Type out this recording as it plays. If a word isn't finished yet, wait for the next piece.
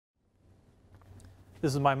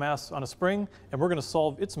This is my mass on a spring, and we're going to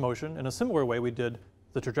solve its motion in a similar way we did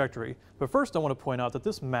the trajectory. But first I want to point out that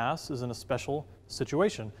this mass is in a special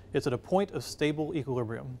situation. It's at a point of stable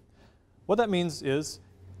equilibrium. What that means is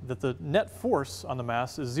that the net force on the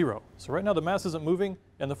mass is 0. So right now the mass isn't moving,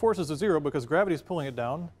 and the force is 0 because gravity is pulling it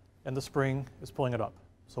down, and the spring is pulling it up.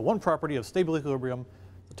 So one property of stable equilibrium,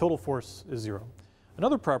 the total force is 0.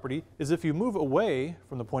 Another property is if you move away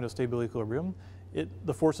from the point of stable equilibrium,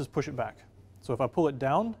 the forces push it back. So if I pull it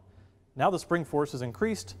down, now the spring force is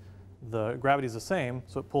increased, the gravity is the same,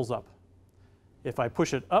 so it pulls up. If I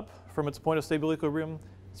push it up from its point of stable equilibrium,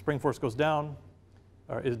 spring force goes down,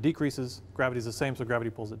 or it decreases, gravity is the same, so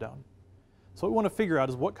gravity pulls it down. So what we want to figure out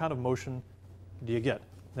is what kind of motion do you get?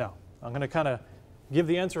 Now, I'm going to kind of give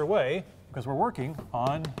the answer away because we're working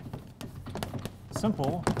on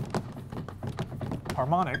simple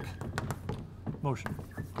harmonic motion.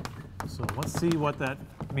 So let's see what that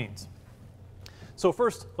means. So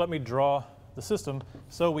first, let me draw the system.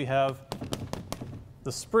 So we have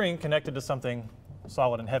the spring connected to something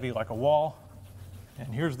solid and heavy like a wall,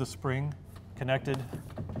 and here's the spring connected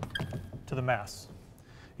to the mass.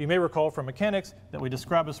 You may recall from mechanics that we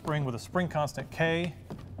describe a spring with a spring constant K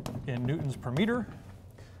in newtons per meter.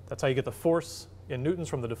 That's how you get the force in newtons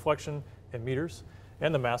from the deflection in meters,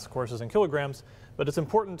 and the mass, of course, is in kilograms. But it's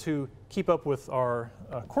important to keep up with our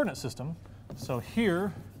coordinate system. So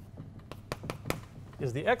here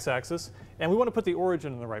is the x-axis, and we want to put the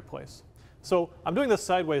origin in the right place. So I'm doing this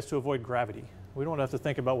sideways to avoid gravity. We don't have to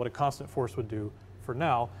think about what a constant force would do for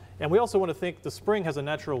now. And we also want to think the spring has a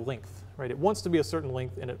natural length, right? It wants to be a certain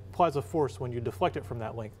length, and it applies a force when you deflect it from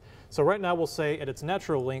that length. So right now we'll say at its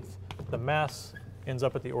natural length, the mass ends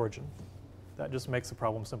up at the origin. That just makes the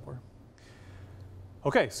problem simpler.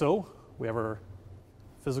 Okay, so we have our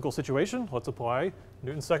physical situation. Let's apply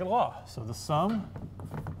Newton's second law. So the sum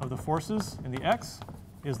of the forces in the x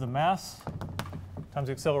is the mass times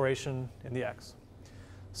the acceleration in the x.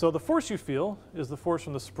 So the force you feel is the force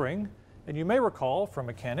from the spring, and you may recall from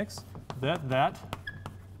mechanics that that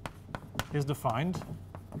is defined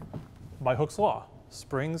by Hooke's law.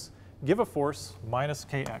 Springs give a force minus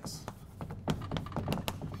kx,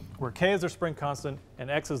 where k is their spring constant and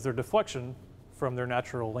x is their deflection from their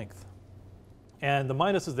natural length. And the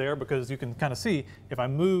minus is there because you can kind of see if I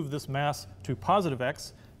move this mass to positive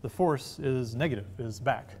x, the force is negative, is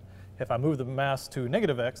back. If I move the mass to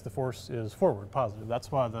negative x, the force is forward, positive.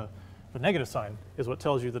 That's why the negative sign is what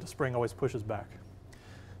tells you that a spring always pushes back.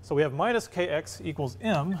 So we have minus kx equals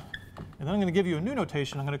m, and then I'm going to give you a new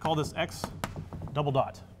notation. I'm going to call this x double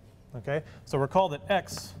dot. Okay? So recall that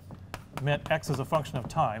x meant x as a function of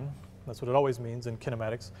time. That's what it always means in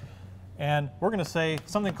kinematics. And we're going to say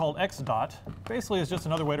something called x dot basically is just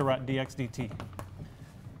another way to write dx dt.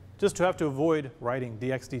 Just to have to avoid writing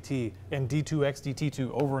dx dt and d2x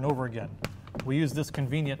dt2 over and over again, we use this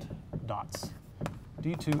convenient dots,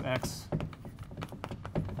 d2x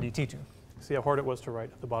dt2. See how hard it was to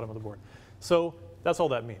write at the bottom of the board. So that's all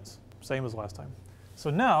that means, same as last time.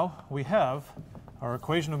 So now we have our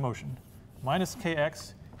equation of motion, minus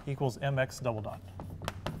kx equals mx double dot.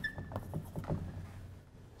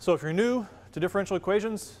 So if you're new to differential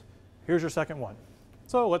equations, here's your second one.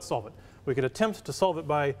 So let's solve it. We could attempt to solve it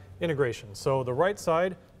by integration. So the right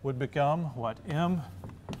side would become what?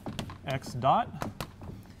 mx dot.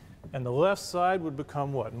 And the left side would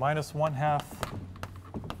become what? Minus 1/2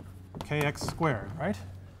 kx squared, right?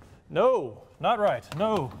 No, not right.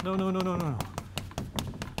 No, no, no, no, no, no.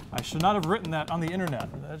 I should not have written that on the internet.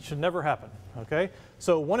 That should never happen, okay?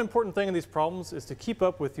 So one important thing in these problems is to keep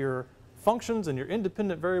up with your functions and your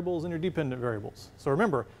independent variables and your dependent variables. So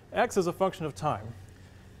remember, x is a function of time.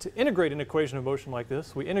 To integrate an equation of motion like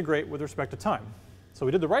this, we integrate with respect to time. So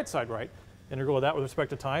we did the right side right. Integral of that with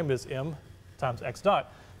respect to time is m times x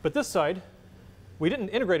dot. But this side, we didn't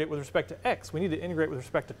integrate it with respect to x. We need to integrate with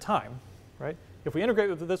respect to time, right? If we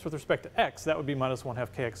integrate this with respect to x, that would be minus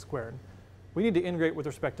 1/2 kx squared. We need to integrate with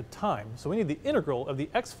respect to time. So we need the integral of the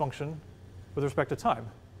x function with respect to time.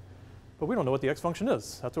 But we don't know what the x function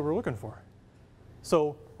is. That's what we're looking for.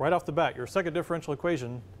 So right off the bat, your second differential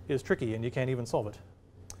equation is tricky and you can't even solve it.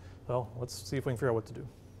 Well, let's see if we can figure out what to do.